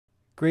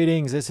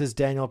Greetings, this is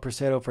Daniel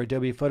Presedo for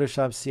Adobe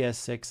Photoshop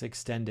CS6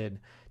 Extended.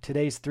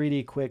 Today's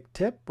 3D quick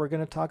tip, we're going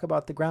to talk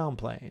about the ground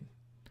plane.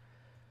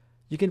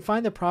 You can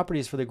find the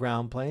properties for the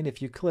ground plane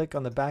if you click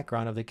on the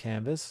background of the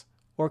canvas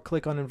or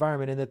click on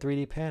Environment in the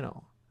 3D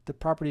panel. The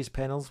Properties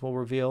panels will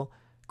reveal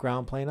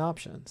ground plane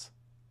options.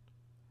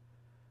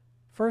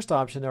 First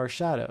option are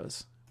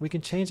shadows. We can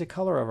change the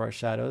color of our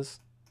shadows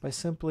by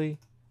simply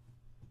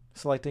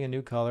selecting a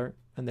new color,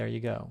 and there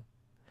you go.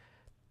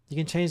 You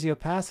can change the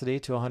opacity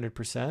to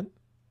 100%.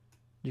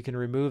 You can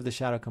remove the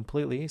shadow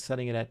completely,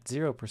 setting it at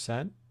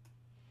 0%.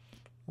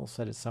 We'll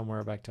set it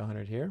somewhere back to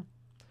 100 here.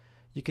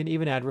 You can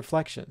even add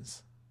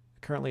reflections.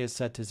 Currently it's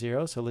set to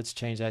 0, so let's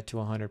change that to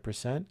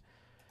 100%.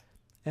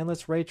 And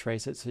let's ray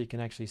trace it so you can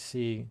actually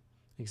see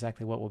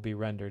exactly what will be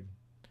rendered.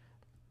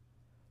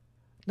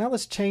 Now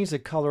let's change the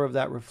color of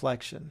that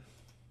reflection.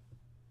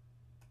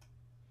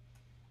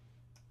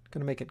 I'm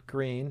going to make it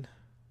green.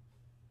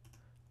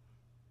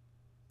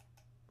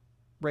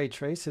 Ray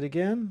trace it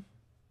again.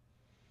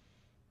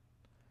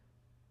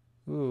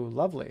 Ooh,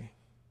 lovely.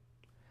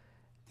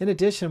 In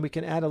addition, we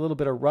can add a little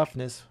bit of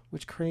roughness,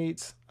 which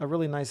creates a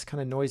really nice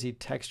kind of noisy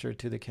texture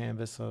to the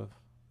canvas of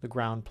the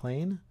ground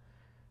plane.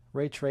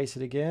 Ray trace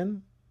it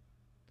again.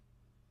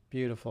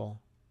 Beautiful.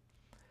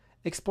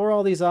 Explore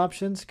all these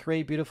options,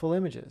 create beautiful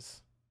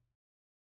images.